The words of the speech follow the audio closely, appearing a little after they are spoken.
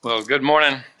Well, good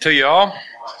morning to you all.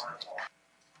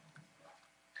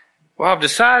 Well, I've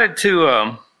decided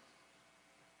to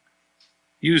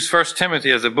use 1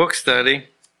 Timothy as a book study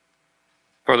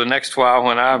for the next while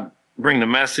when I bring the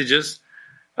messages.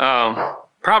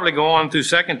 Probably go on through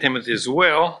 2 Timothy as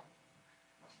well.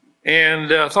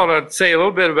 And I thought I'd say a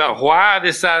little bit about why I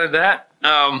decided that.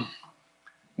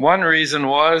 One reason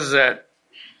was that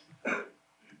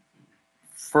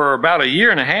for about a year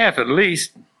and a half at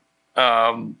least,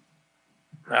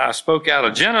 I spoke out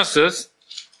of Genesis,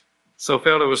 so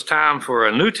felt it was time for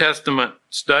a New Testament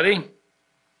study.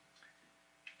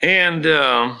 And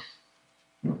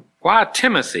why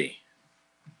Timothy?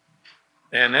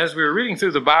 And as we were reading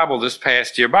through the Bible this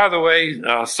past year, by the way,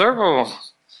 a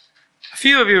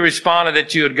few of you responded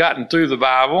that you had gotten through the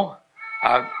Bible.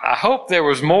 I hope there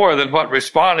was more than what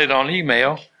responded on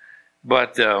email,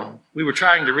 but we were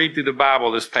trying to read through the Bible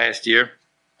this past year.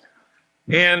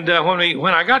 And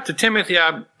when I got to Timothy,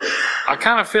 I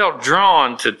kind of felt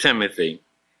drawn to Timothy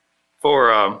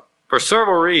for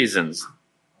several reasons.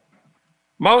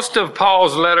 Most of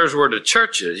Paul's letters were to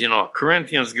churches,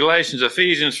 Corinthians, Galatians,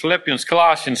 Ephesians, Philippians,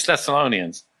 Colossians,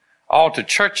 Thessalonians, all to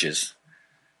churches.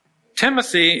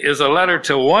 Timothy is a letter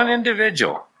to one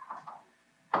individual,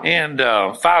 and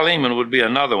Philemon would be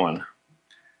another one.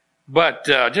 But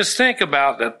just think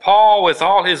about that. Paul, with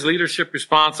all his leadership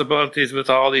responsibilities with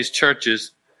all these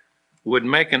churches, would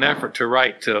make an effort to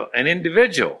write to an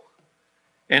individual.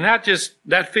 And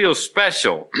that feels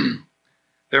special.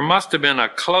 There must have been a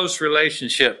close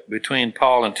relationship between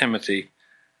Paul and Timothy.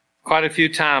 Quite a few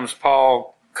times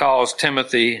Paul calls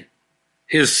Timothy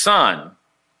his son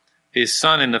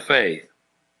in the faith.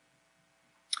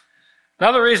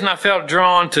 Another reason I felt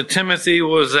drawn to Timothy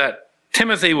was that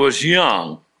Timothy was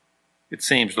young, it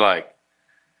seems like.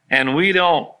 And we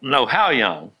don't know how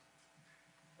young.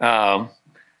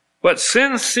 But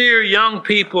sincere young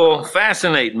people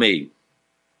fascinate me.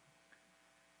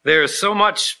 There is so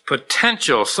much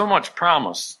potential, so much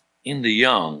promise in the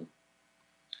young.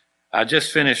 I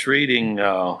just finished reading,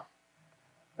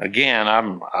 again,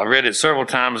 I read it several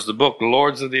times, the book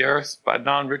Lords of the Earth by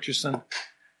Don Richardson.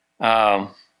 An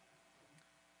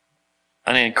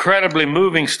incredibly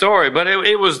moving story, but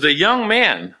it was the young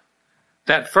men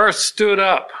that first stood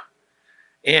up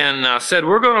and said,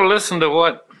 we're going to listen to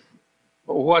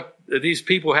what these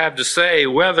people have to say,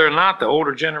 whether or not the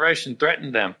older generation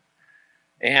threatened them.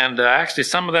 And actually,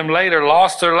 some of them later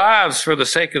lost their lives for the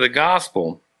sake of the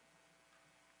gospel.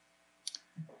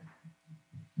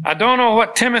 I don't know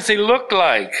what Timothy looked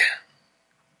like.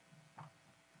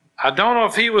 I don't know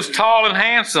if he was tall and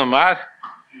handsome. I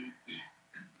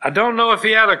don't know if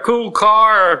he had a cool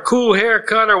car or a cool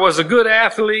haircut or was a good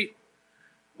athlete,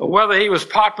 or whether he was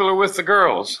popular with the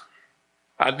girls.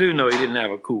 I do know he didn't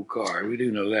have a cool car. We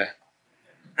do know that.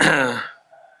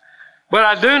 But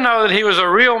I do know that he was a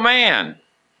real man.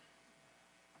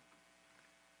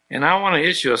 And I want to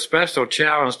issue a special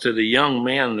challenge to the young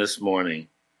men this morning.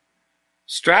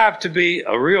 Strive to be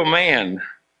a real man.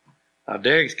 Now,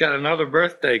 Derek's got another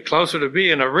birthday closer to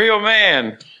being a real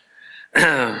man.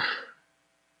 And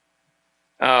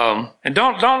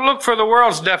don't look for the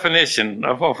world's definition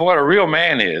of what a real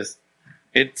man is.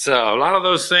 It's a lot of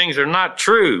those things are not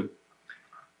true.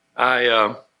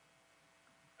 I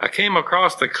came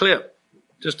across the clip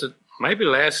maybe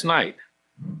last night.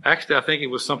 Actually, I think it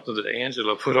was something that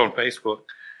Angela put on Facebook.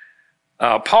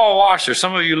 Paul Washer,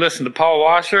 some of you listen to Paul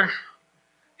Washer.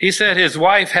 He said his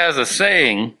wife has a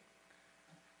saying,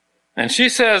 and she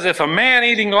says if a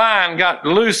man-eating lion got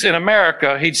loose in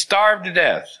America, he'd starve to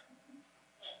death.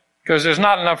 Because there's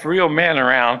not enough real men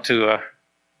around to,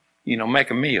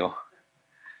 make a meal.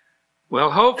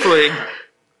 Well, hopefully,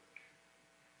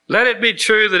 let it be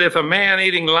true that if a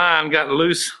man-eating lion got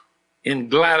loose in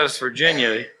Gladys,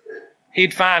 Virginia,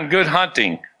 he'd find good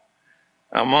hunting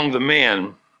among the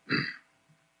men.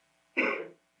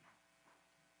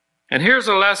 And here's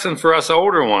a lesson for us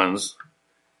older ones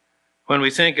when we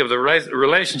think of the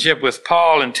relationship with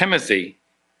Paul and Timothy.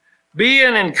 Be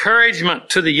an encouragement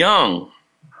to the young.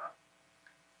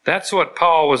 That's what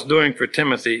Paul was doing for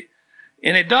Timothy.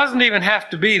 And it doesn't even have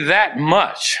to be that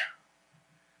much.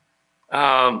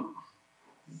 I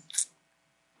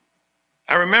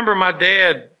remember my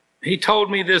dad, he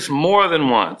told me this more than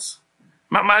once.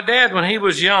 My dad, when he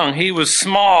was young, he was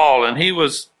small and he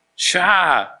was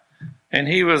shy and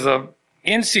he was an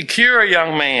insecure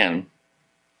young man.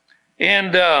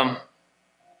 And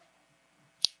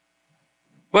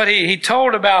but he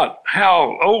told about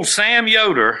how old Sam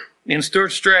Yoder in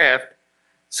Stuarts Draft,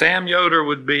 Sam Yoder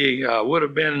would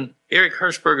have been Eric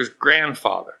Hirschberger's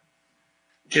grandfather,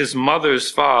 his mother's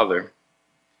father.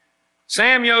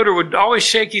 Sam Yoder would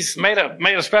always made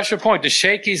a special point to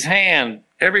shake his hand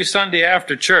every Sunday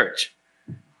after church.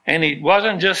 And he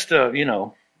wasn't just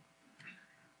just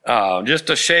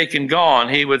a shake and gone.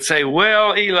 He would say,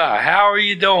 "Well, Eli, how are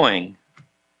you doing?"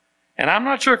 And I'm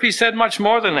not sure if he said much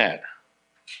more than that.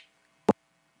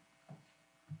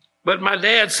 But my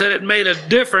dad said it made a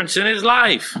difference in his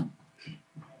life.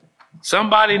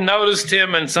 Somebody noticed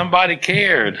him and somebody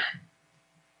cared.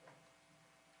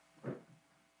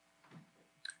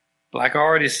 Like I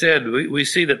already said, we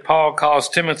see that Paul calls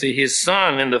Timothy his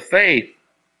son in the faith.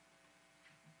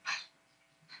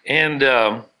 And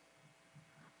I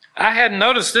hadn't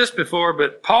noticed this before,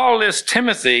 but Paul lists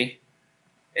Timothy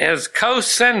as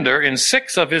co-sender in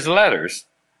 6 of his letters.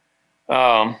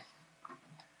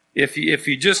 If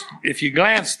you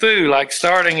glance through, like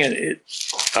starting at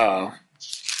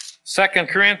 2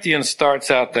 Corinthians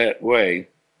starts out that way.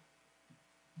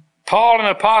 Paul, an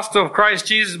apostle of Christ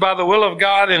Jesus by the will of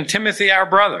God, and Timothy, our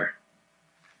brother.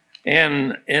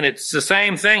 And it's the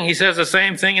same thing. He says the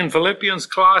same thing in Philippians,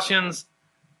 Colossians,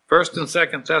 1st and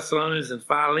 2nd Thessalonians, and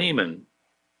Philemon.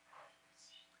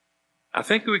 I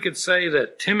think we could say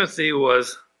that Timothy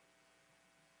was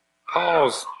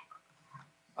Paul's.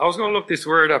 I was going to look this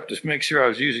word up to make sure I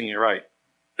was using it right.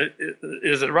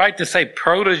 Is it right to say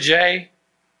protege?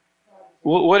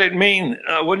 Would it mean?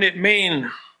 Wouldn't it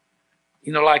mean,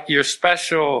 like your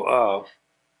special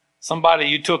somebody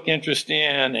you took interest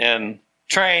in and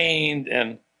trained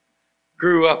and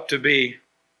grew up to be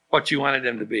what you wanted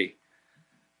them to be?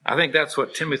 I think that's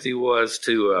what Timothy was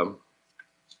to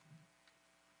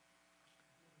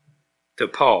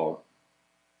Paul.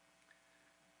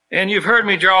 And you've heard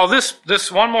me draw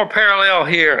this one more parallel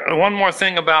here, one more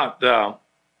thing about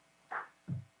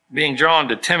being drawn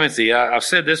to Timothy. I've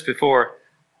said this before.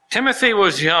 Timothy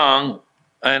was young,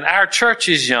 and our church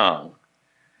is young.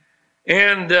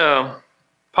 And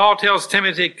Paul tells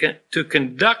Timothy to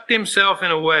conduct himself in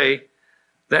a way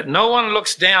that no one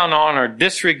looks down on or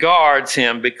disregards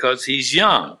him because he's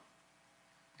young.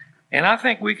 And I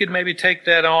think we could maybe take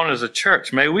that on as a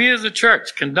church. May we as a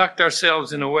church conduct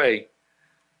ourselves in a way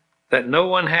that no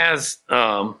one has,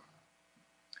 that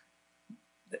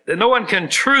no one can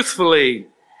truthfully,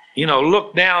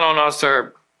 look down on us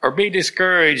or be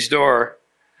discouraged or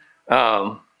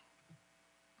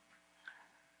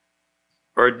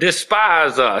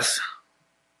despise us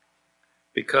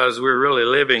because we're really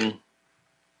living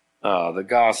the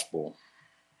gospel.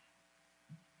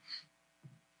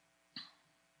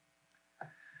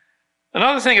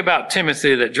 Another thing about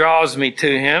Timothy that draws me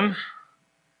to him,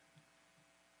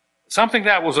 something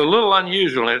that was a little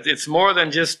unusual. It's more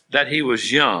than just that he was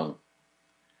young.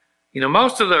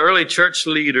 Most of the early church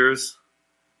leaders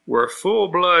were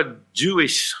full-blood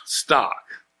Jewish stock,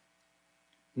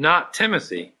 not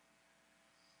Timothy.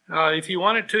 If you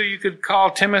wanted to, you could call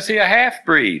Timothy a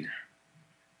half-breed.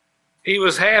 He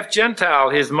was half Gentile.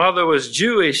 His mother was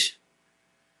Jewish,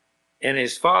 and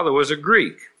his father was a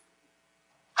Greek.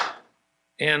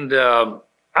 And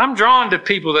I'm drawn to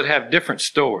people that have different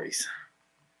stories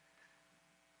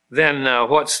than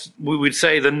what's, we would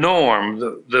say, the norm,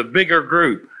 the bigger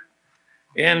group.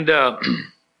 And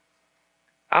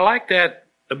I like that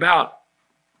about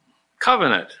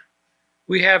covenant.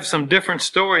 We have some different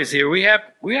stories here. We have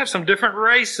some different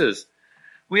races.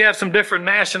 We have some different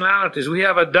nationalities. We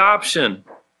have adoption.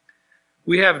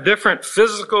 We have different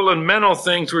physical and mental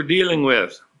things we're dealing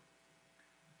with.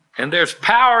 And there's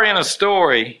power in a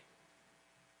story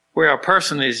where a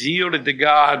person is yielded to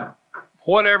God,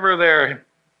 whatever their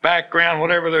background,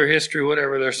 whatever their history,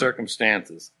 whatever their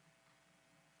circumstances.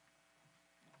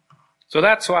 So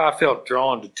that's why I felt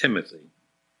drawn to Timothy.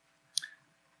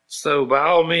 So by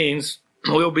all means,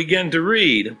 we'll begin to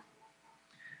read.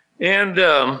 And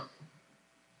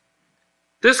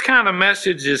this kind of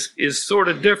message is sort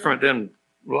of different than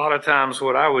a lot of times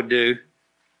what I would do.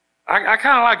 I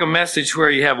kind of like a message where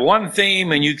you have one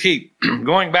theme and you keep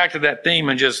going back to that theme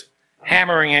and just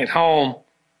hammering it home,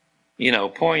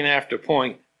 point after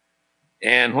point.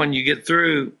 And when you get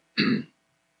through,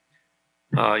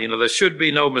 there should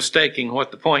be no mistaking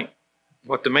what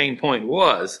the main point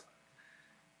was.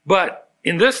 But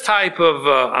in this type of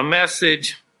a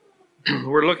message,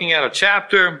 we're looking at a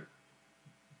chapter,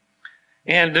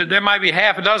 and there might be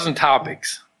half a dozen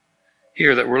topics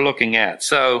here that we're looking at.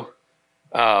 So,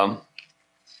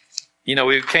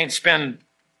 we can't spend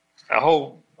a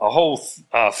whole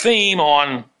theme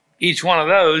on each one of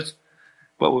those,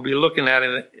 but we'll be looking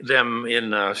at them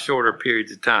in shorter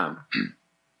periods of time.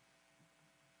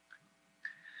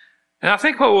 And I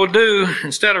think what we'll do,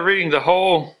 instead of reading the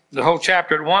whole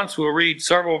chapter at once, we'll read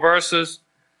several verses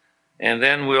and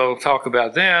then we'll talk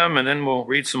about them, and then we'll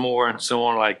read some more and so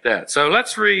on like that. So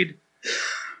let's read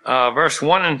verse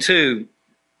 1 and 2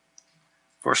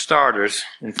 for starters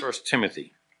in 1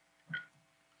 Timothy.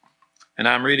 And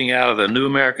I'm reading out of the New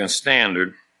American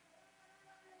Standard.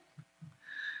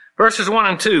 Verses 1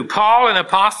 and 2, Paul, an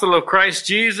apostle of Christ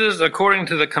Jesus, according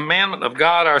to the commandment of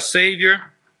God our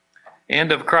Savior,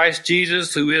 and of Christ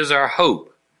Jesus, who is our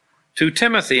hope. To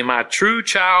Timothy, my true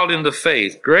child in the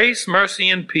faith, grace, mercy,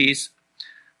 and peace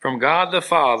from God the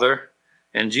Father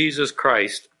and Jesus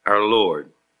Christ our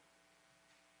Lord.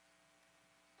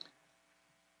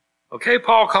 Okay,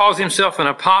 Paul calls himself an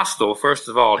apostle, first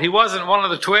of all. He wasn't one of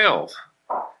the 12.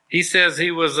 He says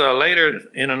he was later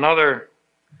in another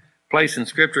place in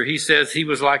Scripture, he says he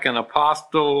was like an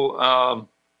apostle,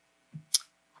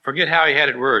 forget how he had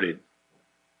it worded.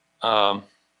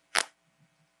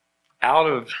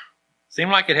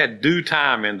 Seemed like it had due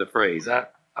time in the phrase. I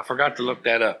forgot to look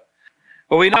that up.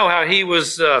 But we know how he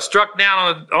was struck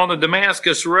down on the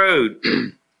Damascus road,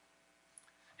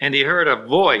 and he heard a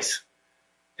voice,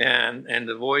 and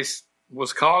the voice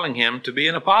was calling him to be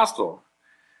an apostle.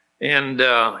 And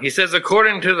he says,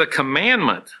 according to the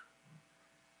commandment,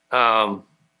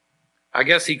 I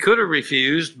guess he could have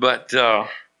refused, but God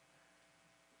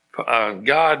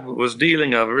was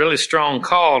dealing a really strong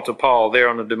call to Paul there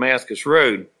on the Damascus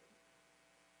road.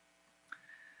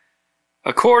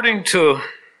 According to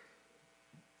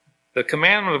the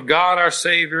commandment of God our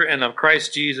Savior and of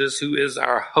Christ Jesus, who is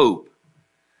our hope.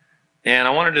 And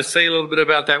I wanted to say a little bit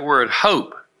about that word,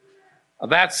 hope.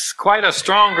 That's quite a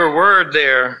stronger word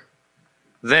there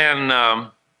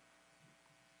than,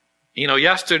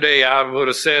 yesterday I would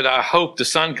have said, I hope the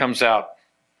sun comes out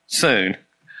soon.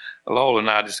 Lola and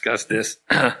I discussed this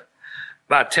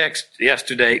by text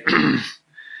yesterday.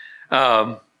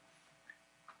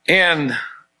 And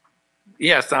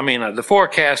yes, the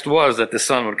forecast was that the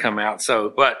sun would come out.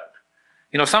 So, but,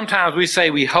 sometimes we say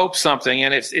we hope something,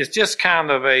 and it's just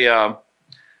kind of a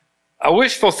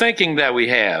wishful thinking that we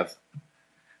have.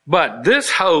 But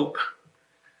this hope,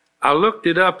 I looked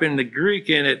it up in the Greek,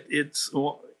 and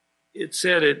it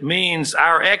said it means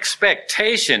our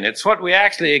expectation. It's what we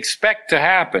actually expect to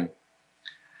happen.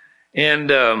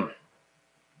 And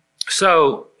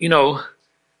so,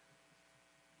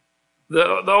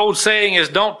 the old saying is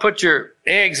don't put your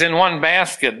eggs in one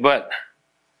basket, but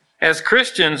as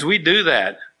Christians, we do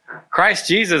that. Christ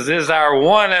Jesus is our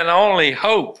one and only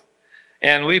hope.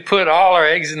 And we put all our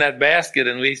eggs in that basket,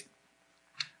 and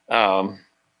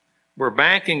we're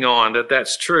banking on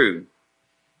that's true.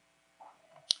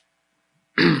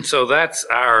 So that's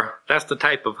the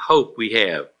type of hope we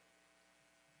have.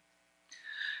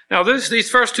 Now these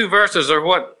first two verses are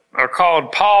what are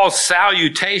called Paul's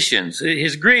salutations,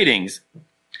 his greetings.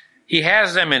 He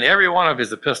has them in every one of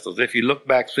his epistles, if you look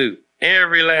back through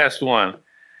every last one.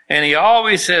 And he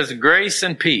always says grace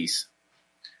and peace.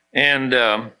 And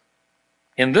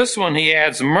in this one, he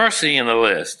adds mercy in the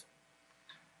list.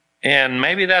 And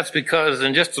maybe that's because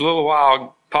in just a little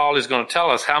while, Paul is going to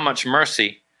tell us how much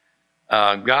mercy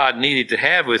God needed to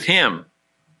have with him.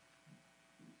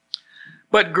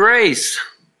 But grace,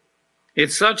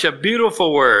 it's such a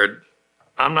beautiful word.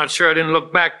 I'm not sure, I didn't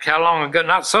look back how long ago,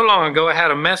 not so long ago, I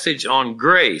had a message on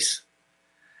grace.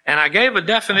 And I gave a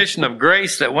definition of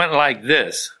grace that went like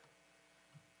this.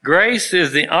 Grace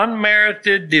is the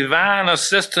unmerited divine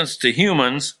assistance to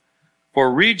humans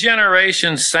for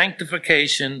regeneration,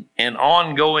 sanctification, and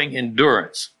ongoing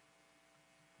endurance.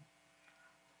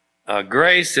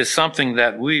 Grace is something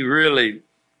that we really,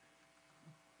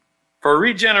 for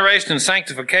regeneration and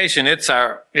sanctification, it's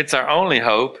our only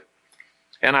hope.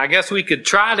 And I guess we could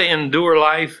try to endure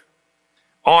life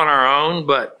on our own,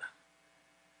 but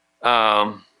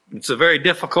it's a very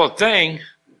difficult thing.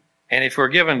 And if we're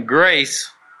given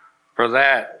grace for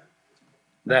that,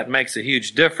 that makes a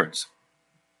huge difference.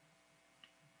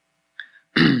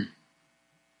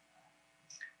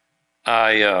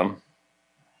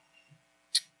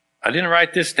 I didn't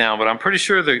write this down, but I'm pretty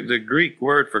sure the Greek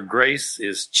word for grace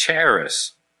is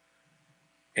charis.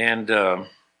 And I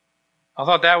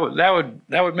thought that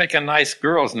would make a nice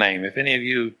girl's name. If any of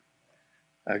you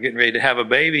are getting ready to have a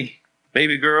baby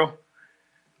girl,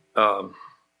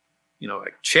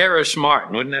 like Cherish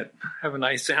Martin, wouldn't that have a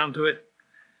nice sound to it?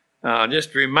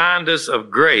 Just remind us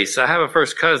of grace. I have a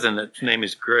first cousin that's name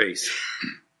is Grace.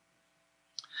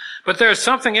 But there's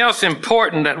something else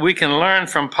important that we can learn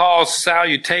from Paul's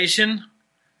salutation.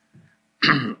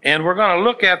 And we're going to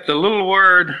look at the little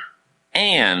word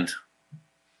and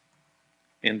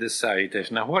in this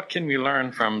salutation. Now, what can we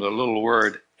learn from the little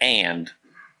word and?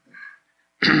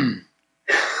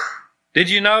 Did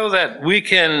you know that we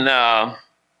can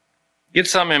get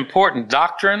some important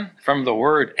doctrine from the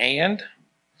word and.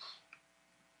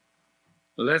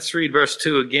 Let's read verse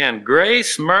 2 again.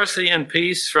 Grace, mercy, and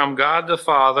peace from God the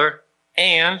Father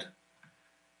and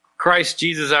Christ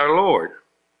Jesus our Lord.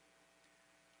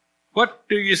 What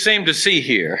do you seem to see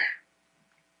here?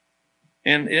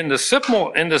 In the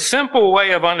simple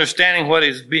way of understanding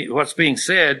what's being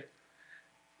said,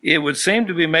 it would seem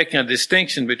to be making a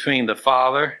distinction between the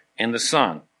Father and the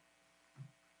Son.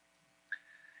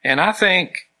 And I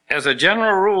think, as a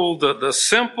general rule, the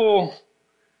simple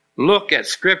look at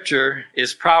Scripture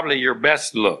is probably your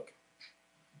best look.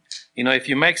 You know, if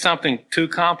you make something too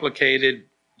complicated,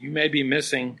 you may be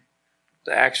missing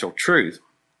the actual truth.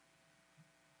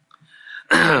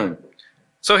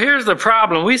 So here's the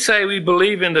problem. We say we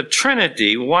believe in the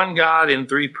Trinity, one God in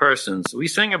three persons. We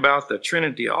sing about the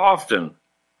Trinity often.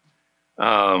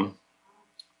 Number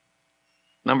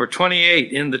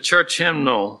 28 in the church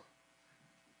hymnal.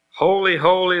 Holy,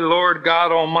 holy Lord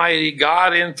God Almighty,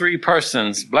 God in three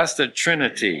persons, blessed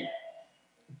Trinity.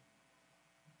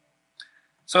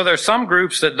 So there's some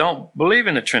groups that don't believe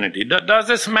in the Trinity. Does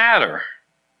this matter?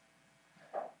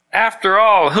 After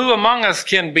all, who among us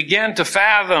can begin to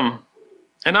fathom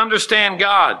and understand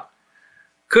God?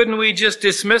 Couldn't we just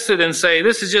dismiss it and say,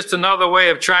 this is just another way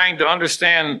of trying to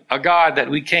understand a God that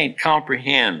we can't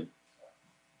comprehend?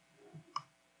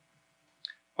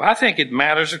 Well, I think it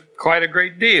matters quite a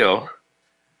great deal.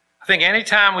 I think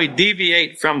anytime we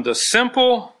deviate from the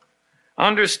simple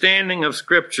understanding of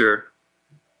Scripture,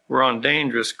 we're on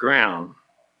dangerous ground.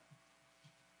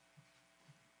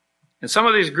 And some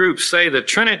of these groups say the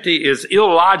Trinity is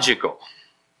illogical.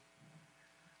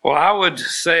 Well, I would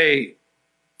say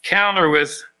counter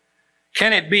with,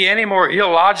 can it be any more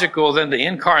illogical than the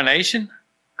incarnation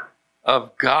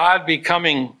of God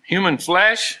becoming human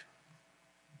flesh?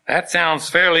 That sounds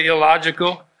fairly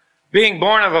illogical. Being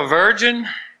born of a virgin?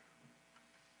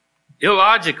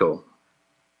 Illogical.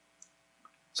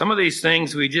 Some of these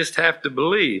things we just have to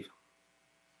believe.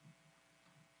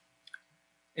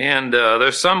 And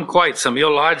there's quite some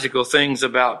illogical things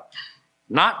about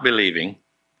not believing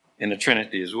in the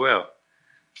Trinity as well.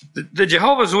 The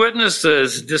Jehovah's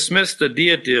Witnesses dismiss the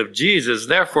deity of Jesus,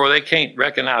 therefore they can't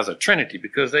recognize a Trinity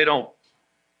because they don't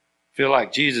feel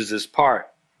like Jesus is part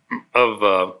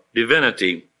of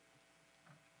divinity.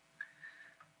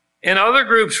 And other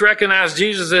groups recognize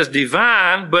Jesus as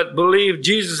divine, but believe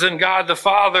Jesus and God the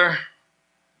Father,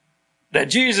 that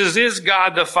Jesus is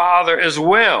God the Father as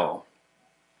well.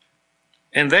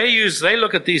 And they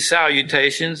look at these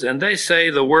salutations and they say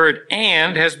the word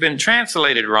and has been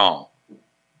translated wrong.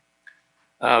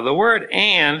 The word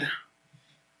and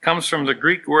comes from the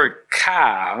Greek word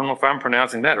kai. I don't know if I'm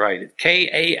pronouncing that right. It's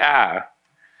K-A-I.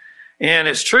 And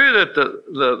it's true that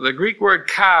the Greek word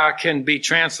kai can be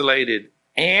translated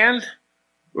and,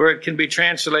 or it can be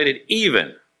translated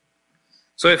even.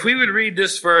 So if we would reread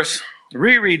this verse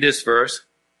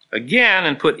again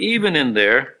and put even in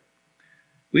there,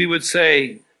 we would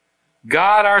say,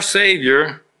 God our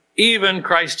Savior, even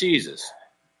Christ Jesus.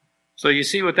 So you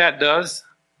see what that does?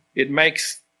 It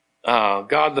makes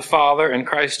God the Father and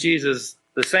Christ Jesus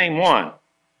the same one.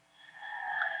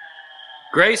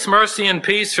 Grace, mercy, and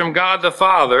peace from God the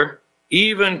Father,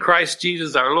 even Christ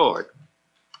Jesus our Lord.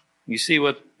 You see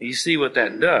what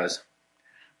that does.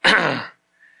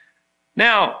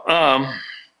 Now,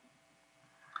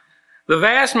 the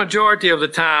vast majority of the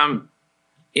time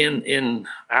in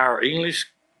our English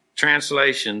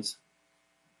translations,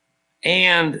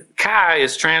 and kai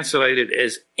is translated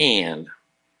as and.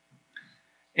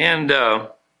 And I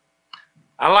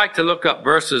like to look up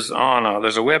verses on,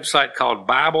 there's a website called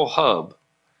Bible Hub.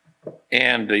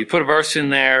 And you put a verse in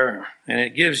there, and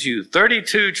it gives you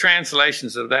 32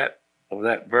 translations of that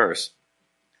verse.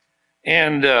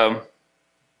 And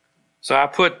so I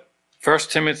put 1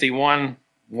 Timothy 1:1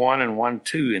 and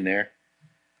 1:2 in there.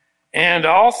 And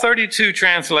all 32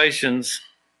 translations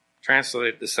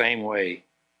translate it the same way,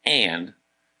 and,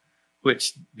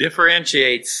 which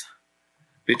differentiates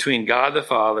between God the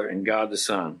Father and God the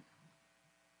Son.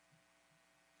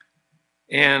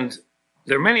 And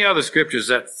there are many other scriptures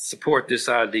that support this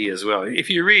idea as well. If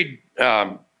you read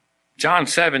John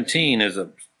 17 is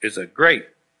a great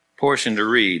portion to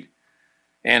read,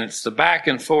 and it's the back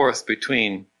and forth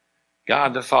between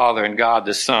God the Father and God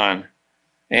the Son.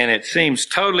 And it seems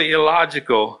totally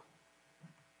illogical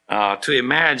to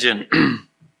imagine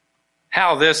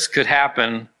how this could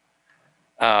happen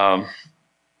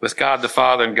with God the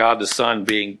Father and God the Son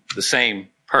being the same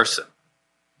person.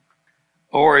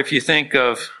 Or if you think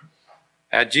of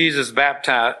at Jesus'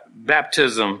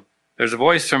 baptism, there's a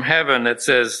voice from heaven that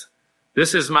says,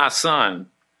 "This is my Son,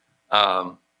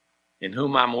 in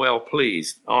whom I'm well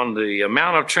pleased. On the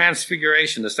Mount of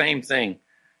Transfiguration, the same thing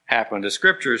happened. The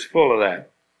scripture is full of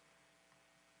that.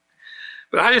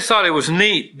 But I just thought it was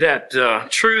neat that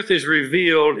truth is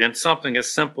revealed in something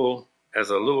as simple as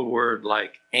a little word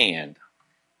like "and."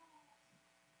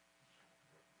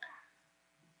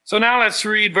 So now let's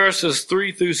read verses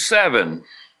 3 through 7.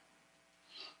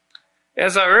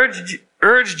 As I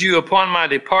urged you upon my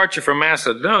departure from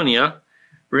Macedonia,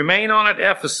 remain on at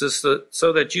Ephesus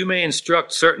so that you may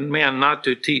instruct certain men not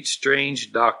to teach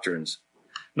strange doctrines,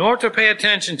 nor to pay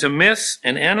attention to myths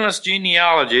and endless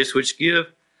genealogies which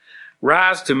give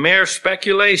rise to mere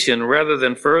speculation rather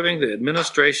than furthering the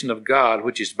administration of God,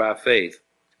 which is by faith.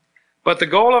 But the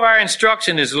goal of our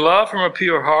instruction is love from a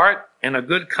pure heart and a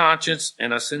good conscience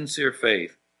and a sincere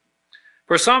faith.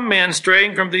 For some men,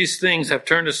 straying from these things, have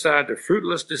turned aside to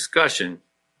fruitless discussion,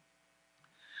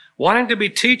 wanting to be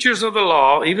teachers of the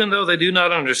law, even though they do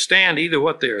not understand either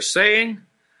what they are saying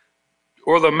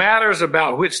or the matters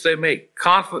about which they make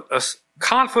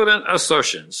confident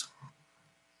assertions.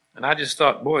 And I just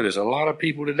thought, boy, there's a lot of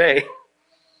people today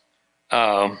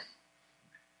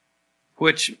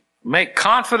which make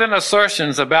confident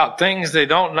assertions about things they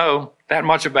don't know that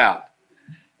much about.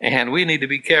 And we need to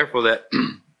be careful that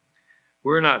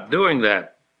we're not doing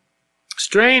that.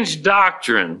 Strange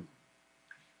doctrine.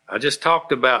 I just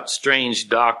talked about strange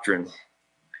doctrine.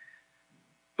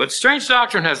 But strange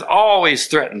doctrine has always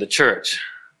threatened the church.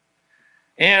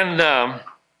 And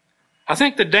I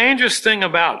think the dangerous thing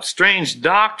about strange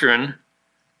doctrine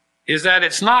is that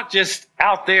it's not just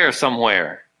out there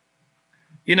somewhere.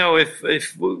 You know,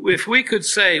 if we could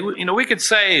say, we could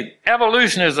say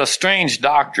evolution is a strange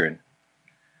doctrine,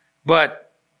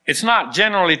 but it's not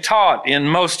generally taught in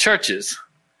most churches.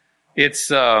 It's,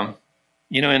 in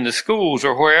the schools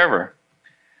or wherever.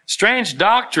 Strange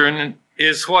doctrine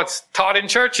is what's taught in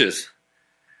churches.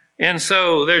 And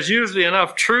so there's usually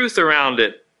enough truth around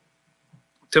it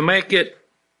to make it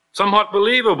somewhat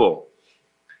believable.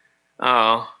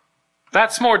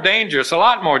 That's more dangerous, a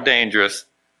lot more dangerous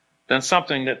than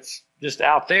something that's just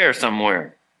out there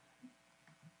somewhere.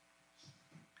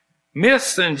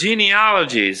 Myths and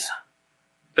genealogies.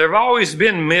 There have always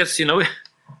been myths.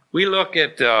 We look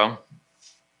at, some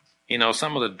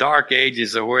of the dark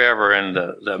ages or wherever, and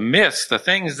the myths, the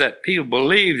things that people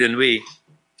believed, and we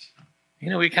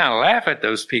kind of laugh at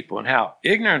those people and how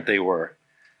ignorant they were.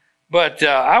 But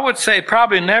I would say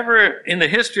probably never in the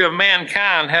history of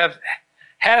mankind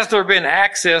has there been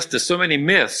access to so many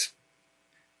myths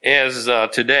as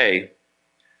today.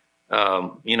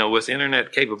 With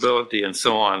internet capability and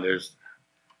so on,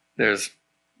 there's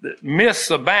myths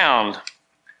abound.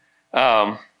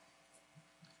 I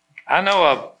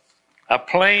know a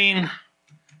plain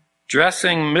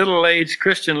dressing middle-aged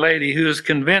Christian lady who is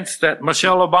convinced that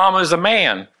Michelle Obama is a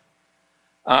man.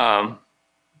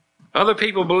 Other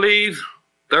people believe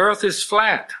the earth is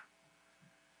flat.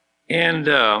 And,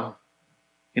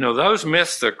 those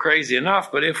myths are crazy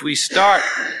enough, but if we start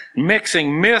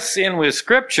mixing myths in with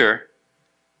Scripture,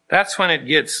 that's when it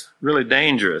gets really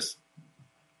dangerous.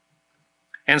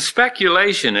 And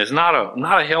speculation is not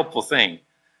a helpful thing.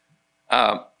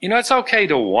 It's okay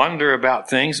to wonder about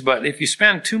things, but if you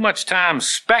spend too much time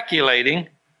speculating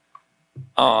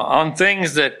on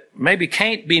things that maybe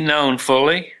can't be known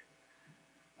fully,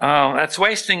 that's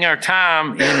wasting our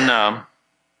time in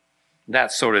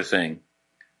that sort of thing.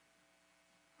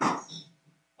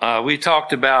 We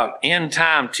talked about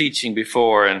end-time teaching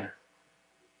before, and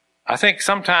I think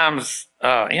sometimes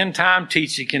end-time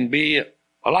teaching can be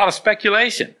a lot of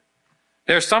speculation.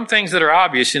 There's some things that are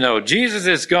obvious. Jesus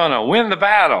is going to win the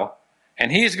battle,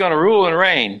 and he's going to rule and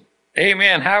reign.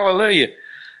 Amen. Hallelujah.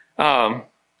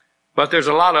 But there's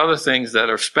a lot of other things that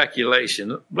are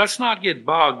speculation. Let's not get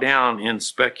bogged down in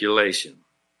speculation.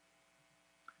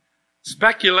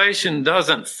 Speculation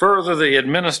doesn't further the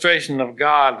administration of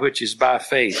God, which is by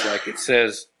faith, like it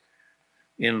says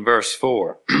in verse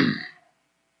 4.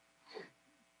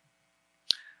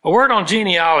 A word on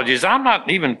genealogies. I'm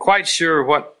not even quite sure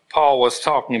what Paul was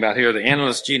talking about here, the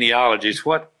endless genealogies,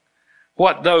 what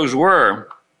those were.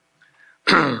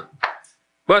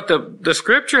 But the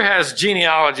scripture has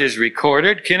genealogies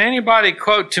recorded. Can anybody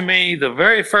quote to me the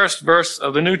very first verse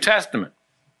of the New Testament?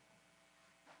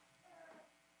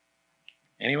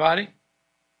 Anybody?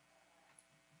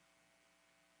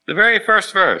 The very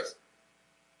first verse.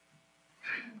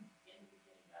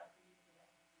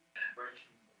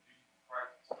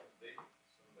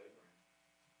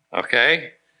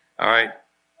 Okay. All right.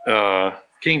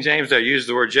 King James there used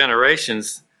the word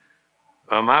generations.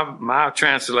 My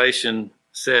translation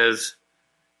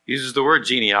uses the word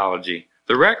genealogy.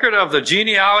 the record of the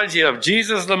genealogy of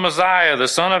Jesus the Messiah, the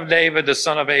son of David, the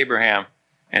son of Abraham.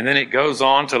 And then it goes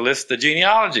on to list the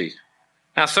genealogy.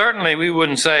 Now, certainly we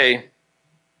wouldn't say,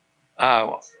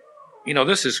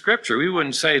 this is scripture. We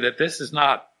wouldn't say that this is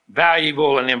not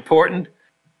valuable and important.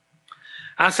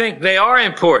 I think they are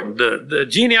important. The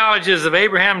genealogies of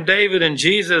Abraham, David, and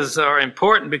Jesus are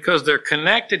important because they're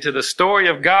connected to the story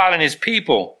of God and his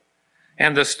people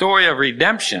and the story of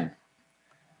redemption.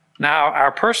 Now,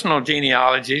 our personal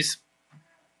genealogies,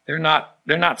 they're not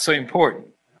so important.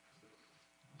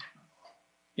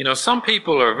 Some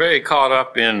people are very caught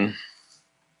up in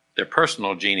their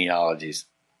personal genealogies.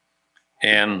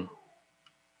 And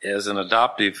as an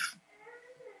adoptive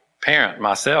parent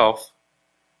myself,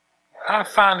 I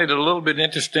find it a little bit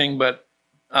interesting, but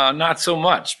not so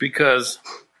much, because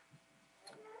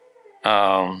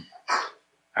I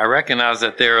recognize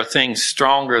that there are things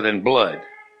stronger than blood.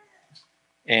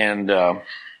 And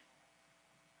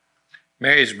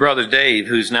Mary's brother Dave,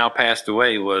 who's now passed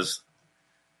away, was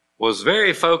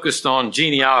very focused on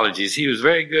genealogies. He was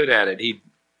very good at it.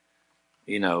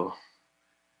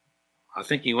 I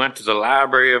think he went to the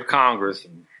Library of Congress.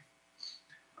 And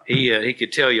he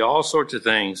could tell you all sorts of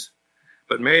things.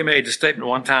 But Mary made the statement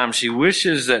one time, she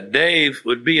wishes that Dave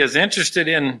would be as interested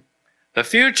in the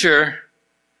future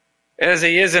as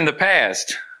he is in the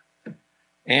past.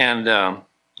 And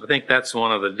I think that's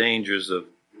one of the dangers of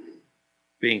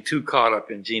being too caught up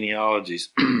in genealogies.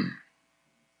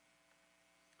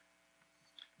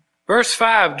 Verse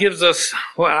 5 gives us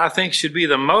what I think should be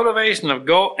the motivation of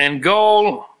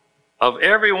goal of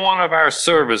every one of our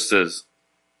services,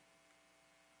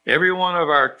 every one of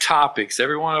our topics,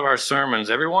 every one of our sermons,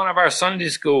 every one of our Sunday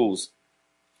schools.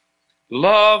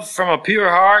 Love from a pure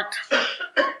heart,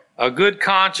 a good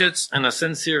conscience, and a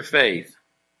sincere faith.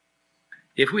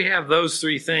 If we have those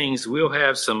three things, we'll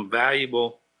have some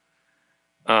valuable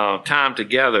time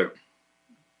together.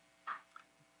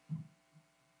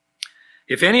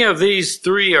 If any of these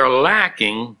three are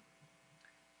lacking,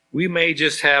 we may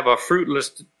just have a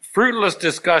fruitless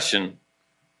discussion,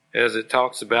 as it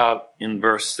talks about in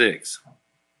verse 6.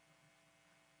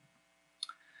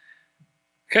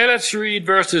 Okay, let's read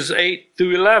verses 8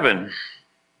 through 11.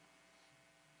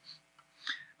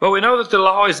 But we know that the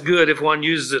law is good if one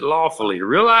uses it lawfully,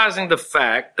 realizing the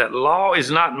fact that law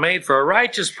is not made for a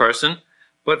righteous person,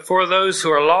 but for those who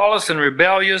are lawless and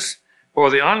rebellious, for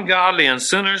the ungodly and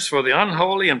sinners, for the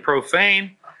unholy and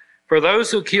profane, for those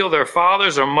who kill their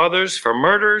fathers or mothers, for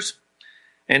murderers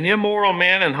and immoral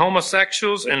men and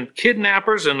homosexuals and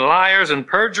kidnappers and liars and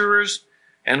perjurers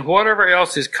and whatever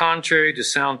else is contrary to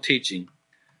sound teaching,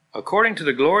 according to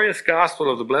the glorious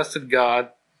gospel of the blessed God,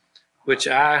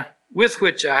 with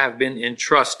which I have been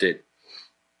entrusted.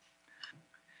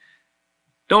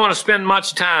 Don't want to spend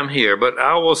much time here, but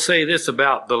I will say this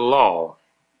about the law.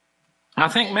 I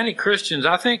think many Christians,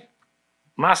 I think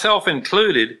myself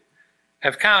included,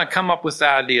 have kind of come up with the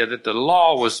idea that the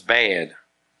law was bad.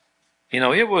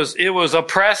 It was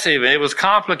oppressive, and it was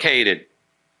complicated.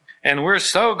 And we're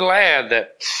so glad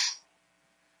that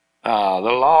the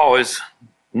law is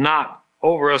not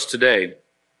over us today.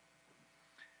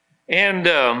 And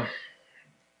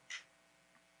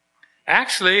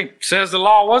actually, it says the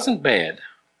law wasn't bad.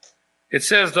 It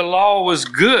says the law was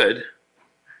good.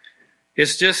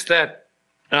 It's just that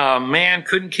man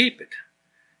couldn't keep it.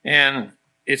 And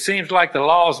it seems like the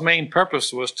law's main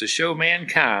purpose was to show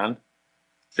mankind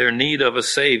their need of a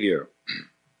Savior.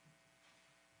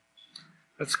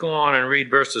 Let's go on and read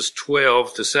verses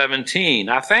 12 to 17.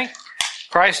 I thank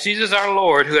Christ Jesus our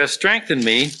Lord, who has strengthened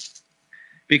me,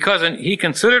 because he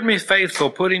considered me faithful,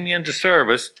 putting me into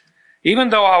service, even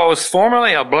though I was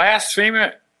formerly a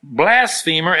blasphemer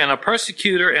and a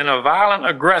persecutor and a violent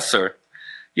aggressor.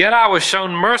 Yet I was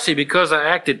shown mercy because I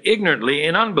acted ignorantly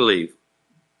in unbelief.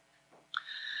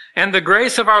 And the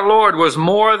grace of our Lord was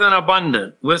more than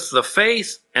abundant with the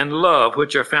faith and love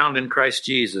which are found in Christ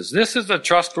Jesus. This is a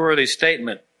trustworthy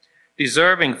statement,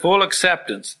 deserving full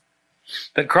acceptance,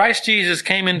 that Christ Jesus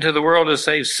came into the world to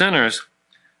save sinners,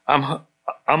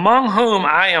 among whom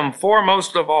I am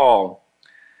foremost of all.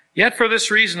 Yet for this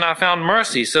reason I found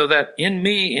mercy, so that in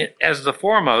me as the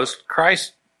foremost,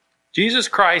 Jesus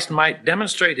Christ might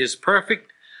demonstrate his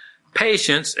perfect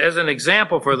patience as an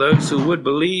example for those who would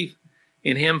believe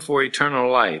in him for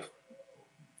eternal life.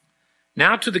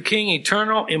 Now to the King,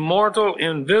 eternal, immortal,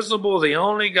 invisible, the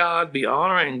only God, be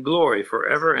honor and glory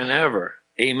forever and ever.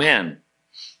 Amen.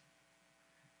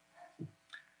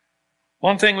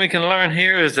 One thing we can learn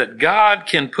here is that God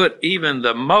can put even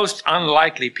the most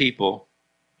unlikely people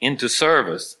into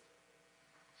service.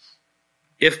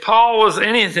 If Paul was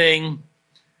anything,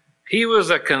 He was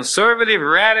a conservative,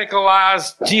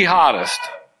 radicalized jihadist.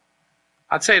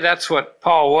 I'd say that's what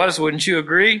Paul was, wouldn't you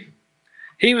agree?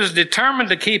 He was determined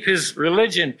to keep his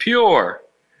religion pure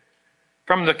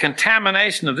from the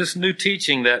contamination of this new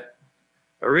teaching that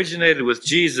originated with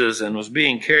Jesus and was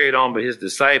being carried on by his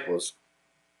disciples.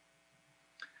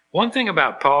 One thing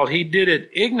about Paul, he did it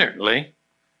ignorantly,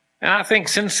 and I think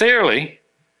sincerely,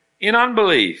 in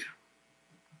unbelief.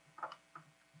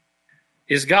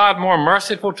 Is God more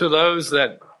merciful to those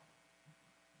that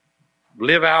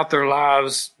live out their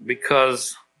lives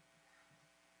because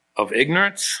of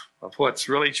ignorance of what's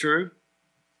really true?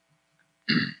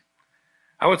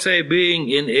 I would say being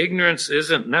in ignorance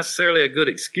isn't necessarily a good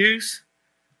excuse,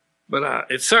 but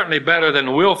it's certainly better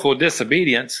than willful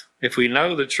disobedience if we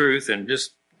know the truth and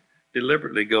just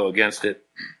deliberately go against it.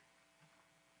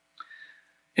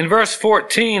 In verse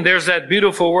 14, there's that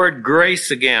beautiful word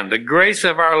grace again. The grace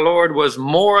of our Lord was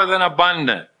more than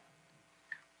abundant.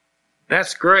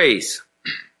 That's grace.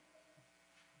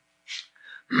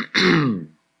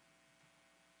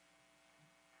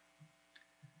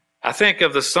 I think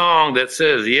of the song that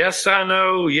says, yes, I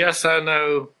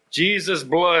know, Jesus'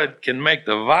 blood can make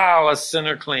the vilest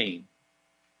sinner clean.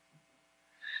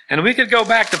 And we could go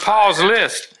back to Paul's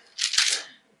list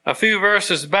a few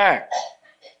verses back.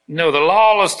 You know, the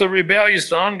lawless, the rebellious,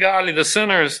 the ungodly, the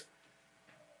sinners,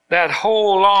 that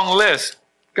whole long list.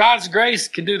 God's grace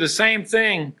can do the same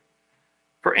thing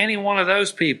for any one of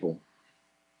those people.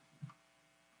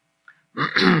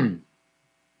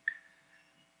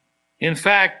 In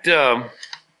fact, let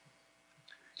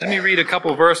me read a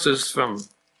couple verses from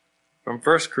 1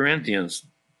 Corinthians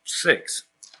 6.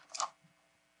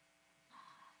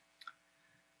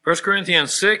 1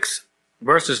 Corinthians 6,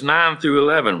 verses 9 through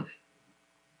 11.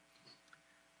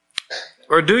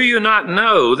 Or do you not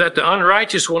know that the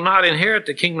unrighteous will not inherit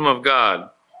the kingdom of God?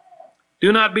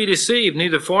 Do not be deceived,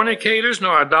 neither fornicators,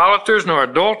 nor idolaters, nor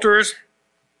adulterers,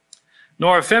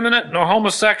 nor effeminate, nor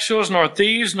homosexuals, nor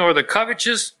thieves, nor the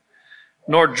covetous,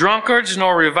 nor drunkards,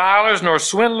 nor revilers, nor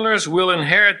swindlers will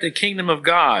inherit the kingdom of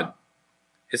God.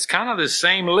 It's kind of the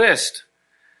same list.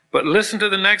 But listen to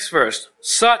the next verse.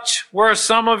 Such were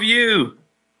some of you,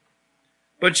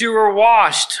 but you were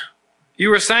washed, you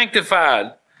were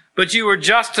sanctified, but you were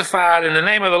justified in the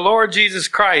name of the Lord Jesus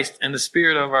Christ and the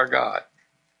Spirit of our God.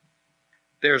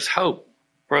 There's hope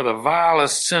for the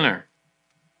vilest sinner.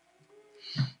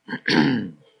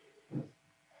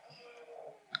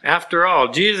 After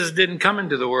all, Jesus didn't come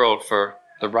into the world for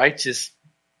the righteous.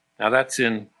 Now that's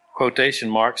in quotation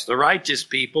marks, the righteous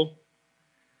people.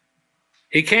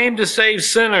 He came to save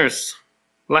sinners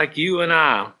like you and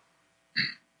I.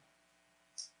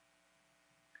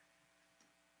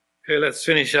 Okay, let's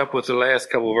finish up with the last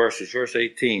couple of verses. Verse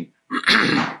 18.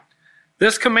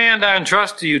 This command I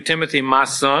entrust to you, Timothy, my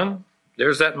son.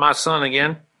 There's that my son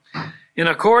again. In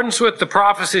accordance with the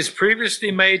prophecies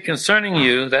previously made concerning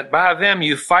you, that by them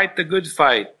you fight the good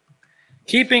fight,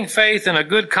 keeping faith and a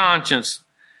good conscience,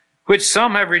 which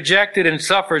some have rejected and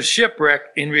suffered shipwreck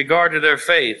in regard to their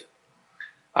faith.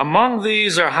 Among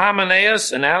these are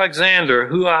Hymenaeus and Alexander,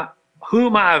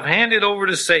 whom I have handed over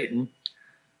to Satan,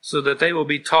 so that they will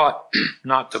be taught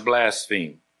not to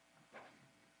blaspheme.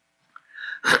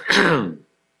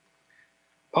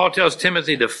 Paul tells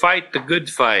Timothy to fight the good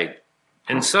fight,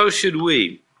 and so should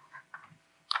we.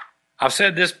 I've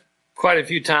said this quite a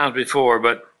few times before,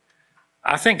 but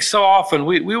I think so often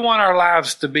we want our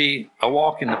lives to be a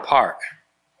walk in the park.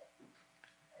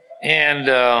 And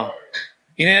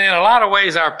in a lot of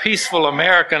ways, our peaceful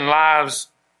American lives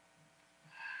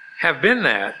have been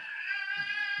that.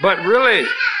 But really,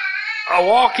 a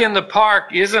walk in the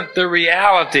park isn't the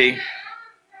reality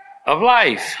of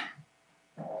life.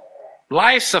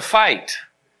 Life's a fight,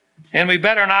 and we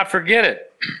better not forget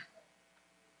it.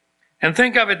 And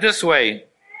think of it this way.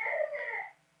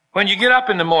 When you get up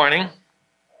in the morning,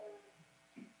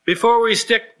 before you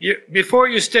stick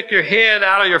your head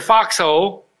out of your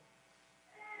foxhole,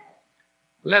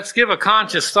 let's give a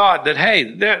conscious thought that,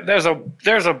 hey, there's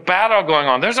a battle going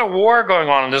on. There's a war going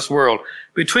on in this world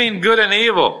between good and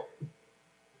evil.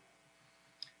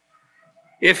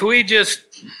 If we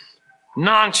just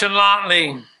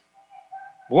nonchalantly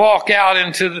walk out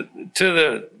into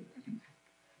the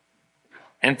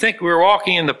and think we're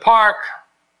walking in the park,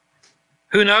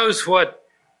 who knows what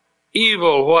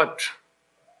evil, what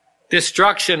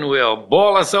destruction will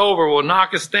boil us over, will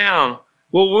knock us down,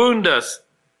 will wound us.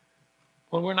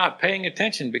 Well, we're not paying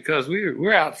attention because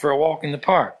we're out for a walk in the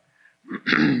park.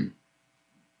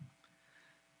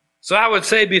 So I would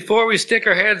say before we stick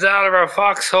our heads out of our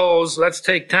foxholes, let's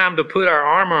take time to put our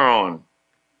armor on.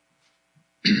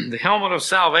 the helmet of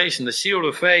salvation, the shield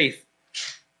of faith,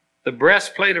 the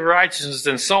breastplate of righteousness,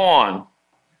 and so on.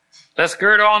 Let's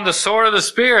gird on the sword of the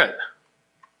Spirit.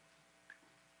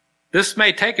 This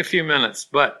may take a few minutes,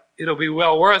 but it'll be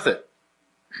well worth it.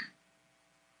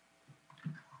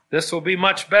 This will be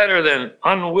much better than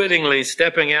unwittingly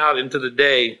stepping out into the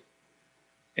day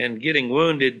and getting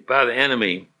wounded by the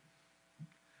enemy.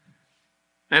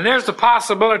 And there's the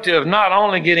possibility of not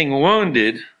only getting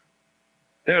wounded,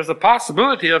 there's the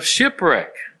possibility of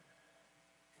shipwreck.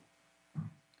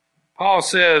 Paul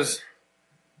says,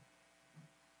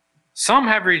 some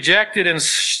have rejected and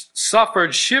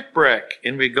suffered shipwreck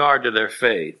in regard to their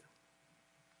faith.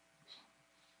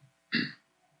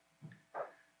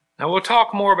 Now we'll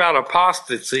talk more about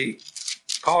apostasy.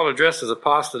 Paul addresses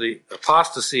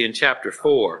apostasy in chapter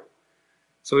 4.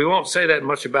 So we won't say that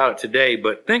much about it today,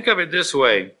 but think of it this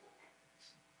way.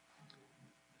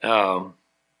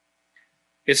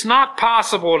 It's not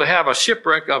possible to have a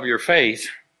shipwreck of your faith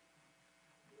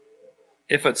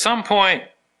if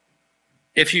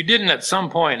you didn't at some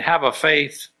point have a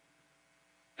faith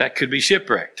that could be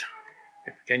shipwrecked.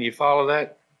 Can you follow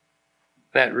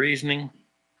that reasoning?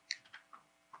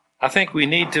 I think we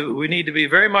need to be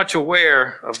very much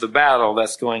aware of the battle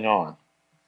that's going on.